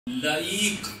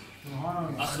لعیق،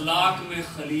 اخلاق میں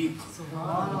خلیق،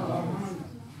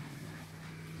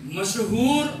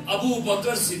 مشہور ابو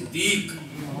بکر صدیق.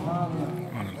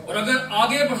 اور اگر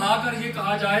آگے بڑھا کر یہ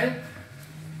کہا جائے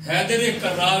حیدر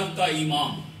کرار کا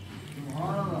امام،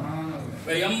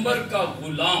 پیغمبر کا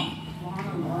غلام،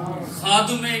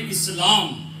 خادم اسلام،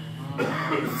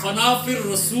 فنافر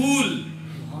رسول،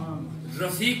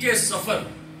 رفیق سفر،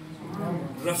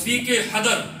 رفیق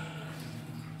حضر،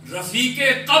 رفیق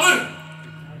قبر،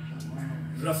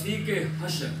 رفیق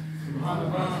حشر،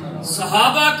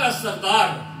 صحابہ کا سردار،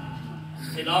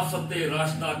 خلافت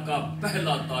راشدہ کا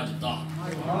پہلا تاجدار،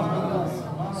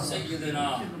 سیدنا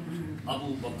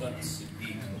ابو بکر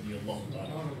صدیق رضی اللہ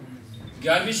تعالی.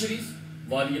 11ویں شریف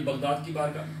والی بغداد کی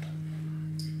بارگاہ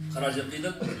خراج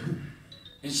عقیدت.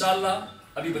 انشاءاللہ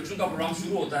ابھی بچوں کا پروگرام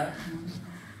شروع ہوتا ہے.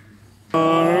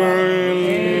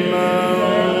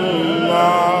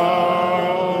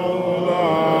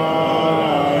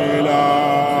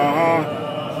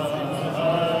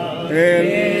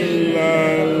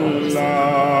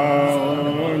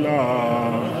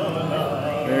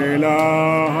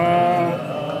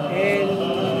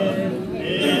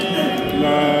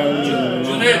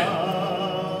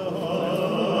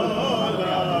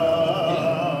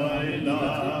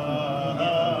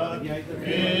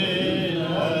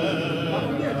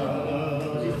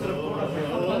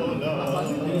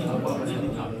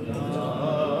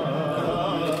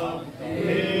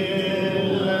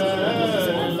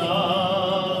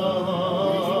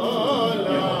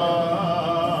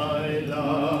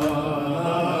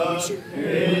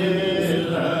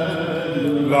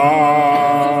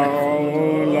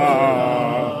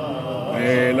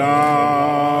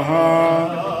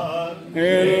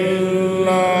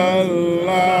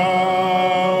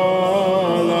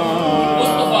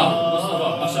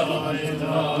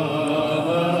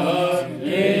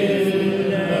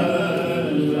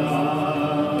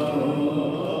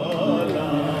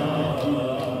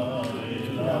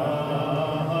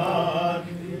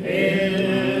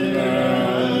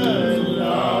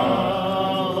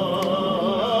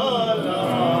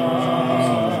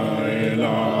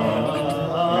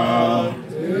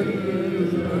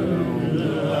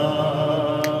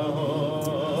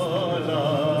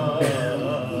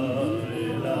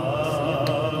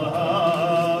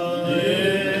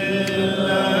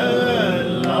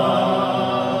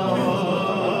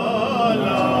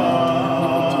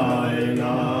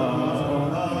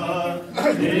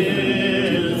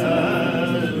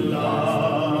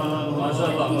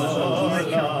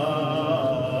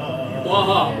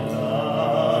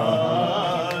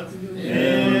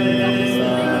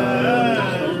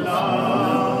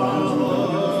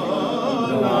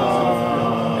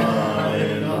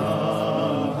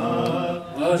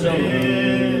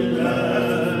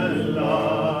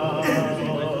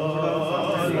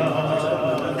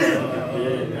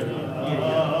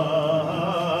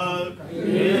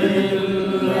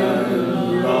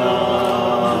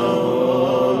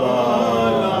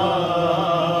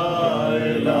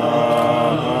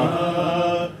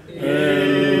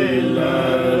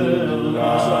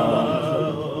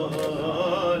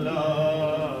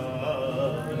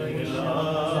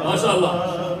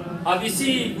 اب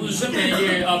اسی پوزیشن میں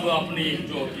یہ اب اپنی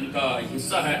جو ان کا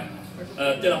حصہ ہے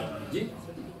تیرا جی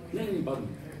نہیں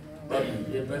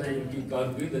یہ پہلے ان کی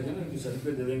کارکردگی دیکھیں نا، ان کی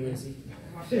سرٹیفکیٹ دے دیں گے ایسی.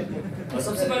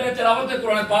 سب سے پہلے تلاوت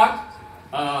قرآن پاک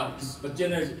اس بچے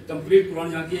نے کمپلیٹ قرآن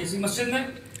جہاں کی اسی مسجد میں.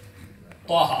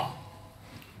 طه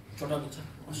چھوٹا بچہ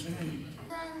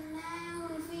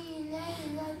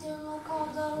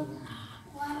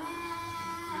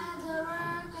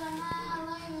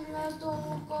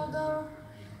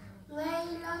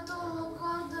ليلة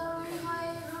القدر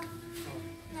خير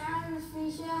من 1000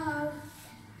 شهر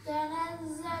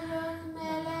تنزل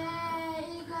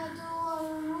الملائكة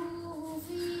والروح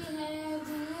فيها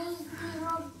بإذن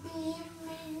ربهم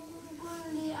من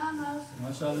كل أمر.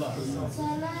 ما شاء الله.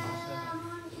 سلام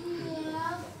هي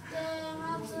حتى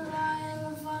مطلع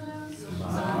الفجر.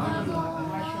 صدق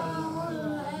الله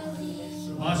العظيم.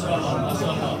 ما شاء الله ما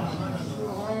شاء الله.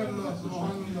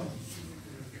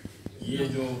 یہ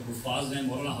جو حفاظ ہیں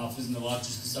مولانا حافظ نواز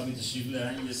چشتی صاحب بھی تشریف لے رہے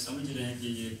ہیں، یہ سمجھ رہے ہیں کہ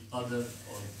یہ قادر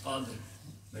اور قادر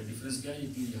میں ڈفرینس کیا ہے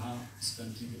کہ یہاں اس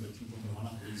کنٹری کے بچوں کو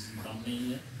پڑھانا کوئی اس مقام نہیں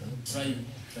ہے،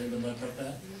 ٹرائی بندہ کرتا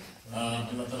ہے.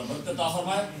 اللہ تعالیٰ برکت عطا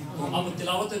فرمائے. تو اب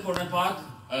تلاوت قرآن پاک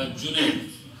جنید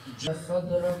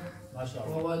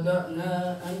ووضعنا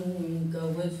عنك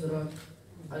وزرك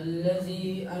الذي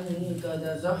أنقض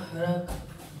ظهرك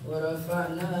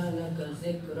ورفعنا لك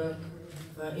ذكرك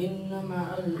فإن مع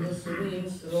العسر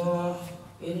يسرا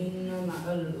إن مع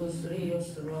العسر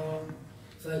يسرا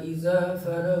فإذا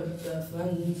فرغت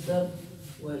فانصب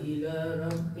وإلى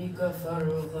ربك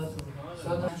فارغب.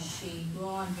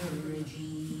 الشيطان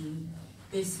الرجيم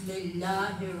بسم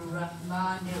الله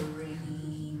الرحمن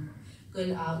الرحيم قل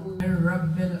أعوذ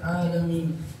برب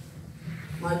العالمين.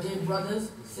 My dear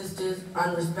brothers, sisters,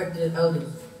 and respected elders,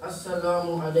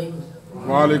 Assalamu alaikum.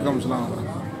 Wa alaikum salam.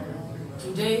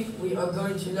 Today we are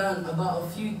going to learn about a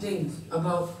few things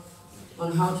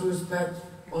on how to respect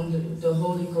on the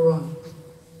Holy Quran.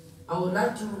 I would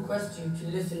like to request you to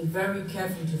listen very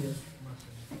carefully to this.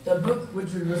 The book which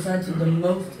is recited the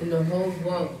most in the whole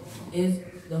world is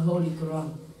the Holy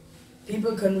Quran.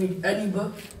 People can read any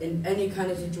book in any kind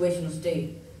of situation or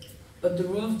state, but the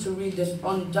rules to read this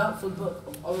undoubtful book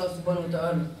of Allah subhanahu wa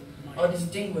ta'ala are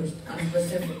distinguished and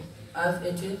specific, as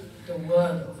it is the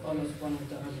word of Allah subhanahu wa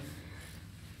ta'ala.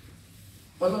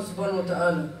 Allah subhanahu wa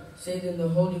ta'ala says in the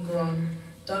Holy Quran,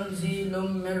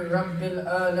 Tanzilum min Rabbil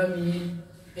Alameen.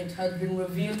 It has been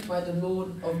revealed by the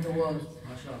Lord of the world.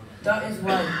 That is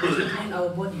why we should clean our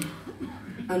body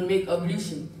and make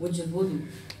ablution, which is wudu,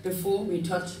 before we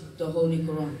touch the Holy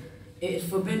Quran. It is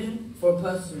forbidden for a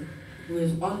person who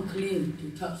is unclean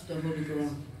to touch the Holy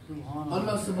Quran.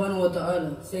 Allah subhanahu wa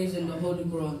ta'ala says in the Holy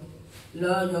Quran,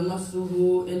 La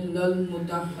yamassuhu illa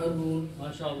al-mutahharun,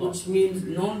 which means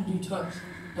none do touch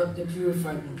but the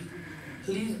purified ones.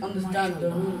 Please understand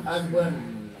the rule as well.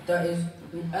 That is,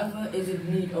 whoever is in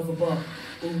need of a bath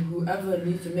or whoever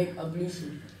needs to make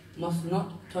ablution must not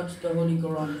touch the Holy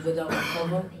Quran without a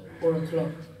cover or a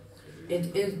cloth.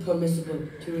 It is permissible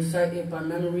to recite it by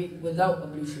memory without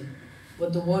ablution,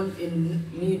 but the one in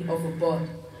need of a bath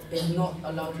is not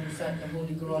allowed to recite the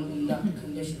Holy Quran in that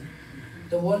condition.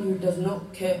 The one who does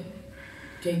not take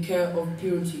care of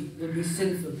purity will be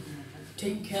sinful.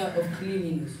 Take care of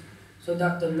cleanliness, so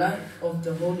that the light of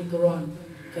the Holy Quran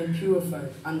can purify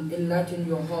and enlighten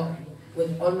your heart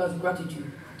with Allah's gratitude,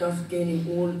 thus gaining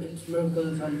all its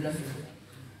miracles and blessings.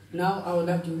 Now I would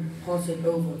like to pass it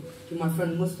over to my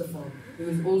friend Mustafa, who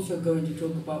is also going to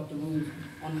talk about the rules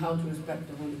on how to respect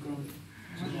the Holy Quran.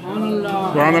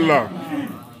 Subhanallah.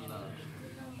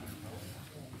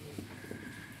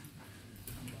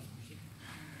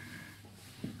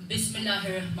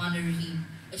 Bismillahirrahmanirrahim.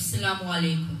 Assalamu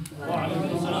alaikum.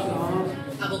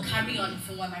 I will carry on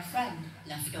from where my friend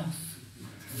left off.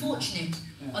 Fortunate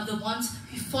are the ones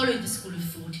who follow the school of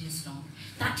thought in Islam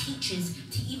that teaches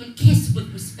to even kiss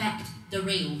with respect the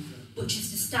rail, which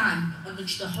is the stand on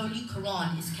which the Holy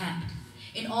Quran is kept.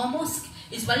 In our mosque,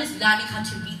 as well as learning how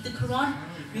to read the Quran,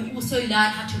 we also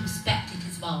learn how to respect it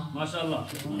as well.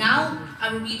 MashaAllah. Now,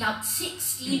 I will read out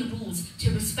 16 rules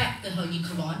to respect the Holy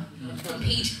Quran from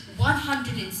page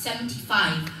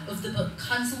 175 of the book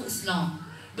Kanzul Islam,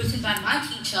 written by my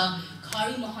teacher,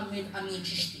 Qari Muhammad Amin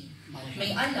Chishti.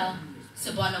 May Allah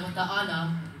subhanahu wa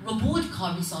ta'ala reward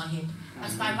Qari Sahib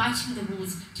as by writing the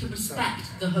rules to respect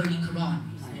the Holy Quran.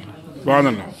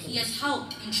 Subhanallah. He has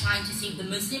helped in trying to save the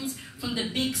Muslims from the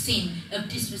big sin of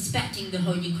disrespecting the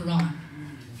Holy Quran.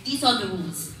 These are the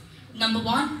rules. Number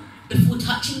 1, before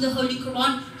touching the Holy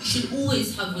Quran, you should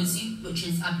always have wuzu, which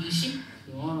is ablution.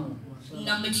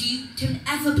 Number 2, don't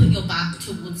ever put your back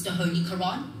towards the Holy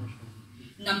Quran.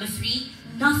 Number 3,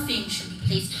 nothing should be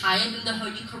placed higher than the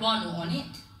Holy Quran or on it.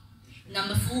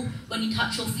 Number 4, when you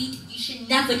touch your feet, you should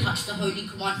never touch the Holy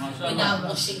Quran without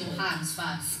washing your hands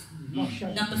first.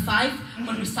 Number 5,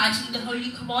 when reciting the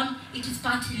Holy Quran, it is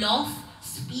bad to laugh,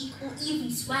 speak, or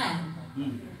even swear.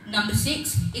 Number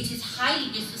 6, it is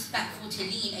highly disrespectful to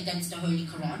lean against the Holy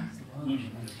Quran.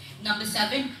 Number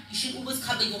 7, you should always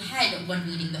cover your head when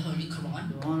reading the Holy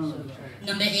Quran.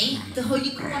 Number 8, the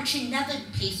Holy Quran should never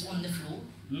be placed on the floor.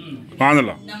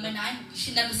 Subhanallah. Number 9, you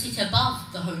should never sit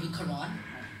above the Holy Quran.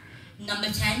 Number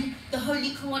 10, the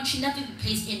Holy Quran should never be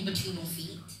placed in between your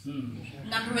feet.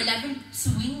 Number 11,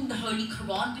 swinging the Holy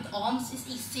Quran with arms is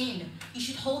a sin. You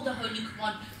should hold the Holy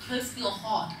Quran close to your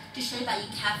heart to show that you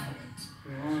care for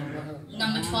it.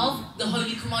 Number 12, the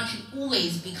Holy Quran should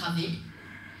always be covered.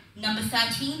 Number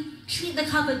 13, treat the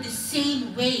cover the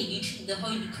same way you treat the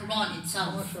Holy Quran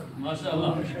itself.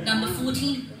 Number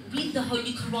 14, read the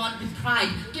Holy Quran with pride.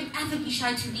 Don't ever be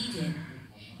shy to read it.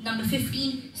 Number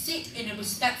 15, sit in a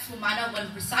respectful manner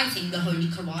when reciting the Holy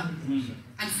Quran.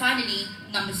 And finally,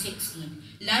 number 16,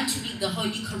 learn to read the Holy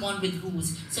Quran with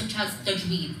rules such as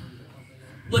tajweed.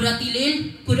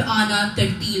 Buratilil Qur'ana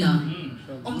tartila.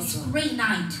 On this great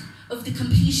night of the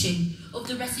completion of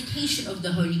the recitation of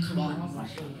the Holy Quran,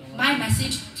 my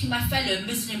message to my fellow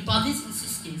Muslim brothers and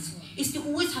sisters is to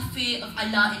always have fear of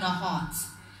Allah in our hearts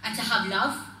and to have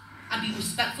love and be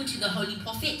respectful to the Holy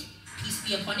Prophet, peace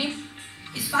be upon him,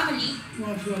 his family,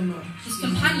 his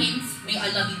companions, may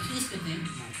Allah be pleased with them,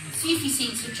 Sufi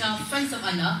saints which are friends of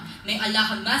Allah, may Allah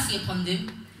have mercy upon them,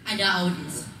 and our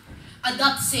elders.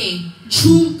 ادب سے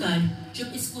جھوم کر جب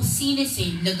اس کو سینے سے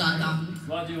لگاتا ہوں،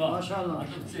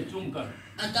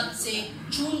 ادب سے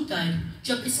جھوم کر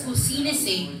جب اس کو سینے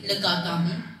سے لگاتا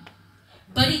ہوں،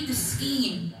 بڑی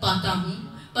تسکین پاتا ہوں،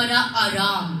 بڑا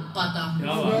آرام پاتا ہوں.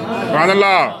 سبحان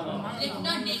اللہ.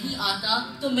 لکھنا نہیں آتا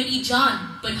تو میری جان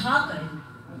پڑھا کر،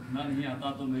 لکھنا نہیں آتا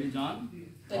تو میری جان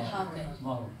پڑھا کر،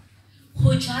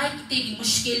 ہو جائے کہ تیری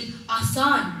مشکل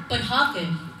آسان پڑھا کر،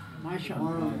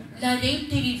 لاریب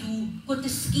تیری روح کو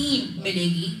تسکین ملے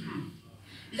گی،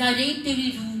 لاریب تیری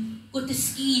روح کو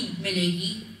تسکین ملے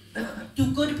گی، تو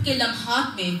قرب کے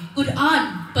لمحات میں قرآن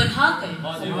پڑھا کر.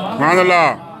 سبحان اللہ.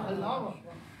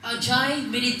 آ جائے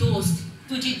میرے دوست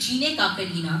تجھے جینے کا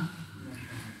کرینہ،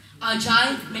 آ جائے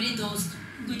میرے دوست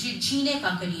تجھے جینے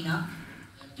کا کرینہ،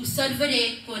 تو سرور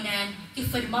کونین کے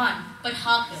فرمان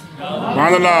پڑھا کر.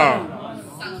 سبحان اللہ.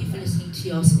 Thank you for listening to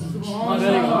your speech.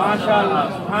 ماشاءاللہ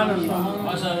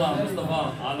مصطفیٰ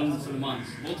عالم مسلمان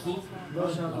بہت خوب،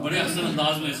 بڑے احسن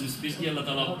انداز میں اس اسپیچ کی. اللہ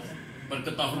تعالیٰ برکت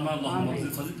عطا فرمائے. اللہم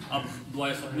اغفر فضل. اب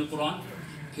دعائے ختم قرآن،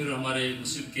 پھر ہمارے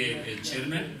مسجد کے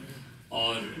چیئرمین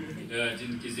اور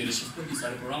جن کی زیر شفقت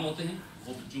سارے پروگرام ہوتے ہیں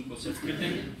وہ بچوں کو سرٹیفکیٹ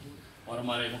دیں گے، اور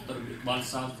ہمارے محترم اقبال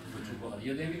صاحب بچوں کو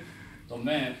ہدیہ دیں گے. تو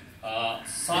میں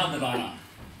صادقانہ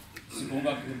سے کہوں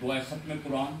گا کہ دعائے ختم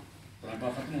قرآن، قرآن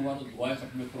پاک ختم ہوا تو دعائے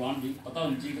ختم قرآن بھی پتہ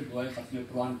ہونی چاہیے کہ دعائے ختم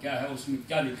قرآن کیا ہے، اس میں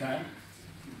کیا لکھا ہے،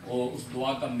 اور اس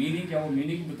دعا کا میننگ کیا، وہ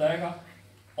میننگ بتائے گا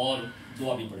اور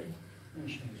دعا بھی پڑھے گا.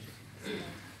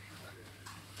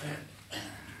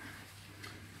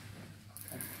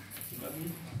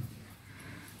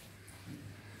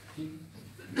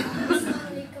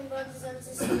 Assalamualaikum brothers and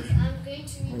sisters. I'm going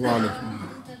to read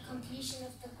the completion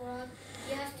of the Quran.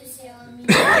 You have to say Amin.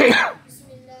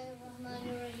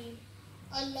 Bismillahirrahmanirrahim.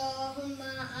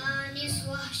 Allahumma anis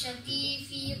wahshati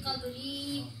fi qabri.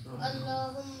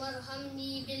 Allahumma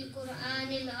arhamni bil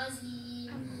Qur'anil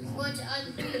azim.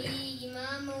 Waj'alhu li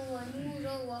imaman wa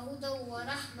nuran wa hudan wa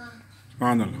rahmah.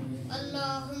 سبحان اللہ.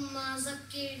 Allahumma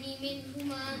zakkirni minhu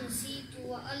ma nasitu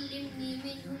wa allimni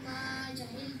minhu ma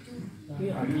jahiltu.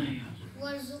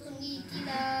 وارزقني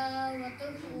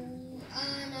تلاوته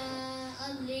آناء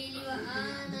الليل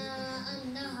وآناء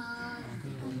النهار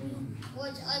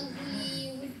واجعله لي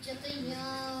حجة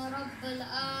يا رب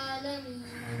العالمين.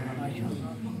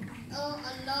 Oh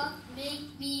Allah, make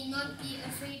me not be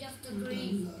afraid of the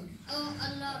grave. Oh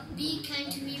Allah, be kind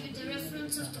to me with the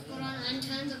reference of the Quran and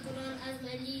turn the Quran as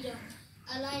my leader,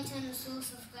 a light and a source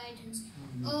of guidance.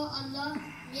 Oh Allah,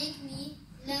 make me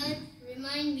learn,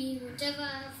 remind me whatever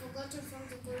I have forgotten from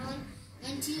the Quran,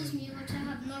 and teach me what I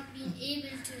have not been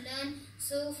able to learn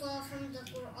so far from the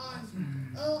Quran.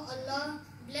 Oh Allah,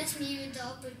 bless me with the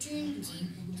opportunity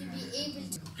to be able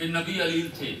to. کہ نبی علیل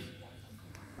تھے،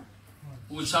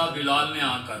 پوچھا بلال نے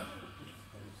آ کر،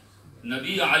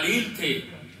 نبی علیل تھے،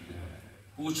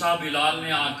 پوچھا بلال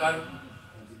نے آ کر،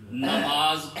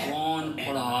 نماز کون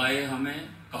پڑھائے ہمیں،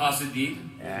 کہا صدیق.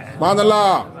 سبحان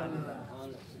اللہ.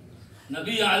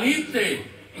 نبی علی تھے،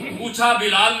 پوچھا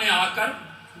بلال نے آ کر،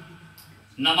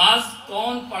 نماز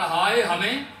کون پڑھائے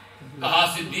ہمیں، کہا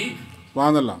صدیق.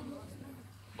 سبحان اللہ.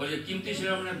 اور یہ قیمتی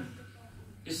شعر ہم نے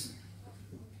اس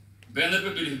بینر پہ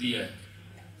بھی لکھ دیا ہے،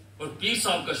 اور پیر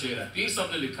صاحب کا شعر ہے، پیر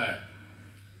صاحب نے لکھا ہے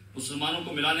مسلمانوں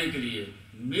کو ملانے کے لیے.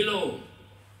 ملو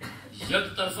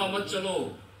یک طرفہ مت چلو،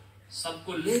 سب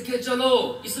کو لے کے چلو،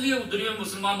 اس لیے دنیا میں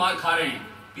مسلمان مار کھا رہے ہیں.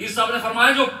 پیر صاحب نے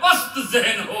فرمایا جو پست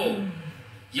ذہن ہو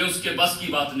یہ اس کے بس کی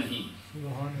بات نہیں.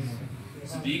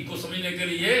 صدیق کو سمجھنے کے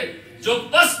لیے جو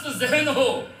پست ذہن ہو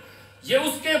یہ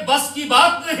اس کے بس کی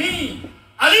بات نہیں.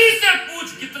 علی سے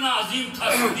پوچھ کتنا عظیم تھا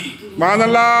صدیق. سبحان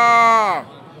اللہ.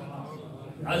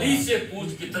 علی سے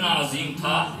پوچھ کتنا عظیم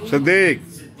تھا صدیق.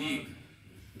 صدیق.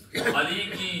 علی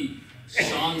کی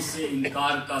شان سے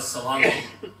انکار کا سوال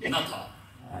نہ تھا،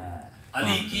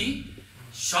 علی کی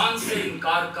شان سے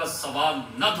انکار کا سوال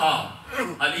نہ تھا.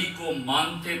 علی کو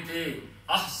مانتے تھے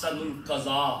احسن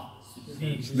القضاء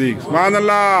صدیق. سبحان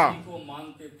اللہ. علی کو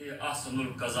مانتے تھے احسن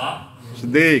القضاء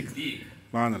صدیق.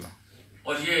 سبحان اللہ.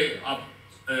 اور یہ آپ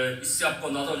اس سے آپ کو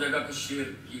اندازہ ہو جائے گا کہ شعر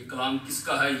یہ کلام کس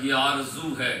کا ہے. یہ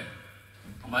آرزو ہے،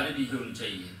 ہمارے بھی یہ ہونی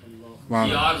چاہیے.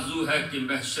 یہ آرزو ہے کہ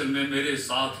محشر میں میرے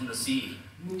ساتھ نصیر.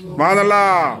 سبحان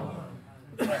اللہ.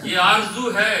 یہ آرزو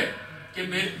ہے کہ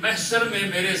محشر میں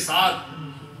میرے ساتھ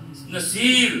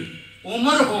نصیر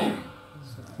عمر ہوں،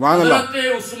 حضرت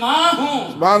عثمان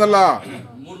ہوں، سبحان اللہ.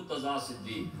 مرتضی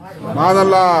صدیق. سبحان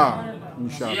اللہ.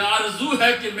 یہ آرزو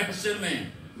ہے کہ محشر میں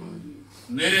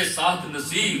میرے ساتھ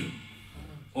نصیر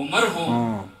عمر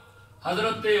ہوں،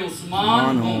 حضرت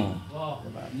عثمان ہوں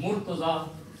مرتضیٰ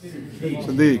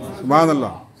صدیق سبحان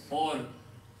اللہ اور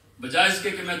بجائے اس کے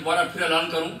کہ میں دوبارہ پھر اعلان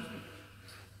کروں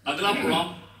اگلا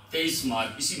پروگرام 23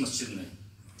 مارچ اسی مسجد میں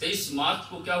 23 مارچ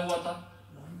کو کیا ہوا تھا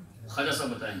خواجہ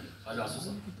صاحب بتائیں گے خواجہ آصف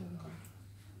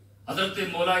صاحب حضرت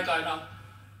مولا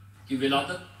کائنات کی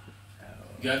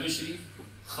ولادت 11ویں شریف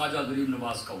خواجہ غریب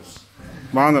نواز کا عرس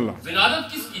سبحان اللہ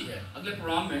ولادت کس کی ہے اگلے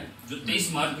پروگرام میں جو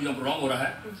 23 مارچ کو جو پروگرام ہو رہا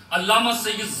ہے علامہ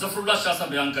سید ظفر اللہ شاہ صاحب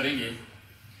بیان کریں گے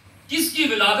کس کی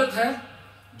ولادت ہے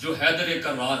جو حیدر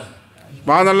کرار ہے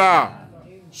سبحان اللہ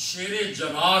شیر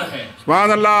جرار ہے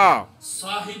سبحان اللہ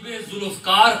صاحب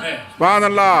ذوالفقار ہے سبحان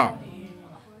اللہ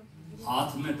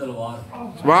ہاتھ میں تلوار ہے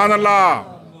سبحان اللہ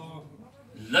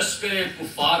لشکر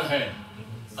کفار ہے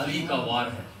علی کا وار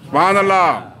ہے سبحان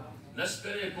اللہ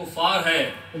لشکر کفار ہے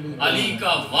علی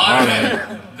کا وار ہے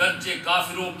گرچہ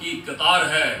کافروں کی قطار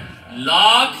ہے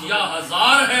لاکھ یا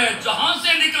ہزار ہے جہاں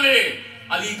سے نکلے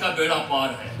علی کا بیڑا پار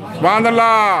ہے سبحان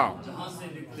اللہ جہاں سے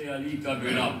نکلے علی کا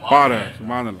بیڑا پار پار ہے ہے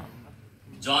سبحان اللہ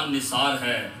جان نثار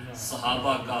ہے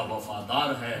صحابہ کا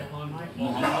وفادار ہے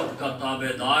محمد کا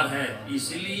تابعدار ہے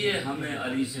اس لیے ہمیں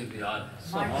علی سے پیار ہے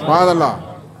سبحان اللہ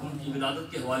ان کی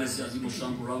ولادت کے حوالے سے عظیم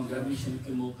الشان پروگرام 11ویں شریف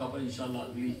کے موقع پر انشاءاللہ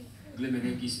اگلے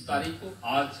مہینے کی 20 تاریخ کو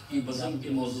آج کی بزم کے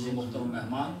معزز و محترم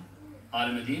مہمان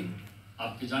عالم دین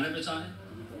آپ کی جانے پہچانے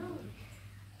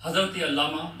حضرت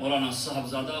علامہ مولانا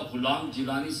صاحبزادہ غلام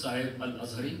جیلانی صاحب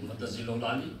الازہری مقدس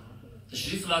جلالہ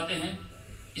تشریف لاتے ہیں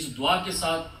اس دعا کے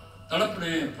ساتھ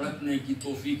تڑپنے پھڑکنے کی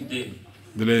توفیق دے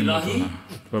الہی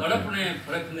تڑپنے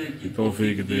پھڑکنے کی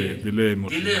توفیق دے دل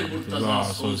مرتضیٰ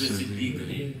سوز صدیق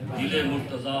دے دل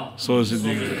مرتضیٰ سوز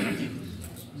صدیق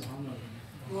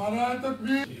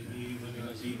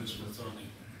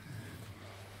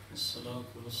الصلاة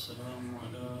والسلام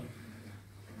على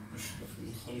أشرف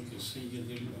الخلق سيد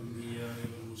الأنبياء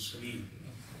والمرسلين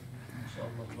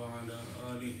وعلى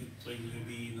آله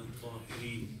الطيبين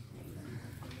الطاهرين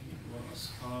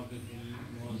وأصحابه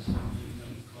المعززين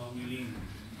الكاملين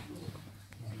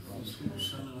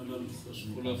خصوصا على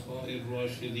الخلفاء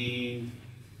الراشدين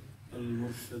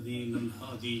المرشدين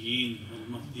الهاديين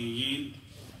المهديين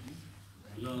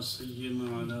لا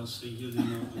سيما على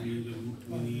سيدنا أمير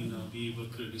المؤمنين أبي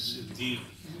بكر الصديق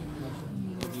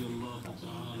رضي الله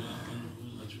تعالى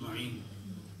عنهم أجمعين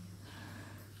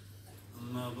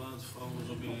أما بعد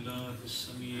فأعوذ بالله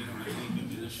السميع العليم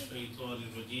من الشيطان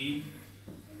الرجيم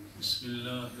بسم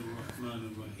الله الرحمن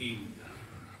الرحيم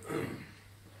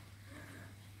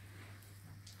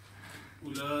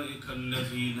أولئك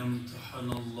الذين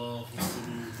امتحن الله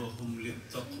قلوبهم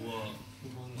للتقوى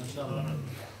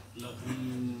لهم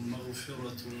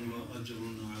مغفرة وأجر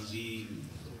عظيم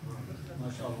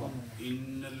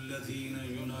إن الذين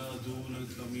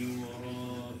ينادونك من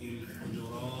وراء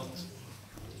الحجرات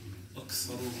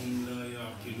أكثرهم لا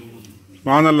يعقلون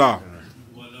سبحان اللہ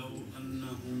ولو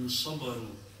أنهم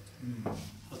صبروا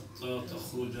حتى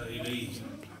تخرج إليهم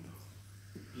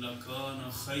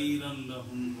لكان خيرا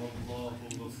لهم والله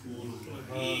غفور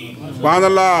رحيم سبحان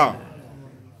اللہ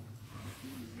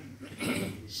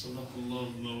صدق الله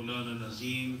مولانا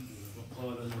العظيم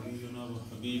وقال نبينا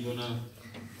وحبيبنا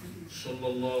صلى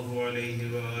الله عليه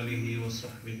وآله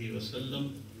وصحبه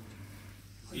وسلم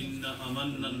إن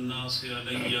أمن الناس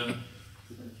علي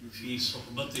في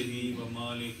صحبته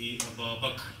وماله أبا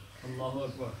بكر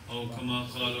أو كما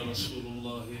قال رسول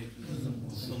الله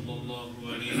صلى الله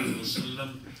عليه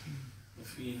وسلم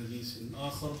وفي حديث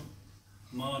آخر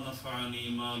ما نفعني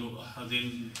مال أحد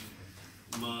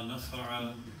ما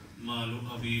نفع مال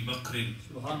أبي بكر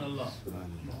سبحان اللہ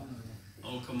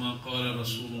أو كما قال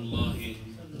رسول الله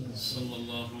صلى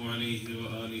الله عليه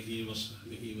وآله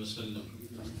وصحبه وسلم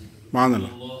سبحان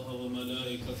اللہ الله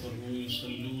وملائكته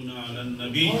يصلون على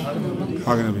النبي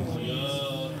حق نبی يا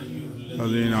أيها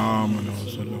الذين آمنوا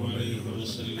صلوا عليه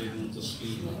وسلموا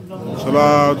تسليما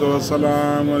صلاة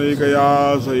والسلام عليك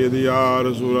يا سيدي يا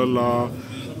رسول الله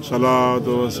صلاة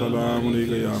والسلام عليك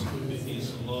يا به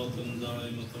صلاة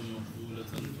دائمة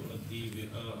مقبولة تؤدي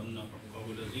بها أن حقه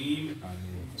العظيم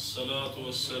الصلاة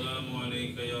والسلام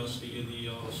عليك يا سيدي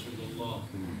يا رسول الله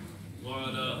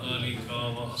وعلى آلك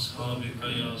وأصحابك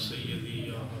يا سيدي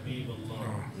يا حبيب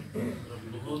الله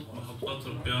بہت محبت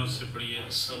اور پیار سے پڑھیے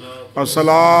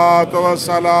الصلاة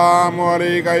والسلام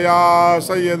عليك يا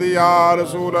سيدي يا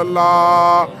رسول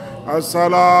الله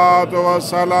الصلاة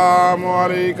والسلام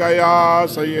عليك يا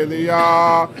سيدي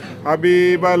يا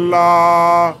حبيب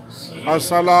الله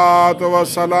الصلاة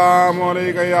والسلام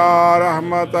عليك يا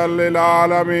رحمة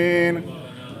للعالمين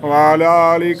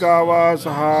وعلى آلك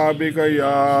وصحابك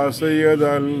يا سيد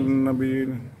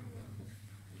النبيين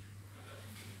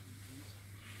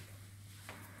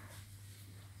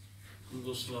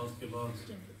و صلوات کے بعد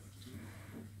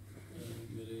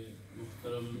میرے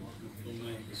محترم مخدوم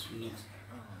سنت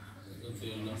حضرت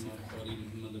علامہ قاری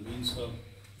محمد امین صاحب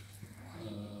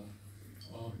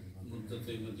اور مدت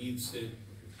مدید سے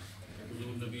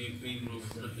حضور نبی کریم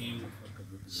رؤوف رحیم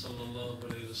صلی اللہ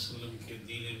علیہ وسلم کے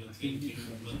دین متین کی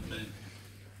خدمت میں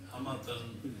ہمتاً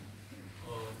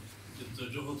اور جد و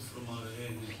جہد فرما رہے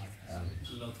ہیں.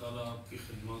 اللہ تعالیٰ آپ کی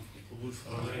خدمات کو قبول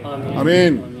فرمائے.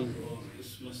 آمین. اور اس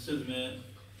مسجد میں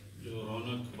جو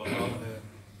رونق بہار ہے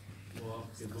وہ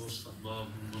آپ کے دوست احباب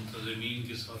منتظمین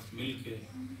کے ساتھ مل کے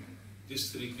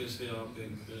جس طریقے سے آپ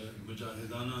ایک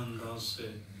مجاہدانہ انداز سے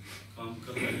کام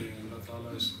کر رہے ہیں، اللہ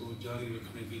تعالیٰ اس کو جاری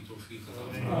رکھنے کی توفیق عطا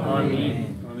فرمائے.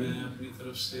 میں اپنی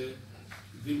طرف سے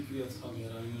دل کی اتھا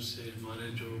گہرائیوں سے ہمارے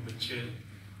جو بچے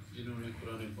جنہوں نے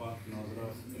قرآن پاک ناظرہ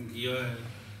ختم کیا ہے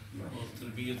اور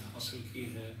تربیت حاصل کی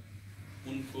ہے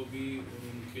ان کو بھی اور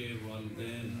ان کے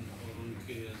والدین اور ان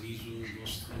کے عزیزوں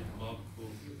دوستوں احباب کو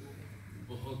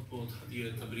بہت بہت ہدیہ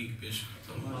تبریک پیش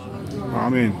کرتا ہوں.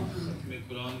 آمین. ختم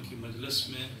قرآن کی مجلس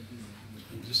میں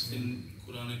جس دن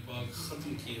قرآن پاک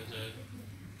ختم کیا جائے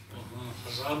وہاں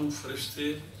ہزاروں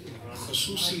فرشتے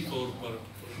خصوصی طور پر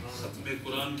ختم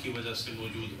قرآن کی وجہ سے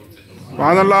موجود ہوتے ہیں.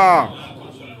 سبحان اللہ.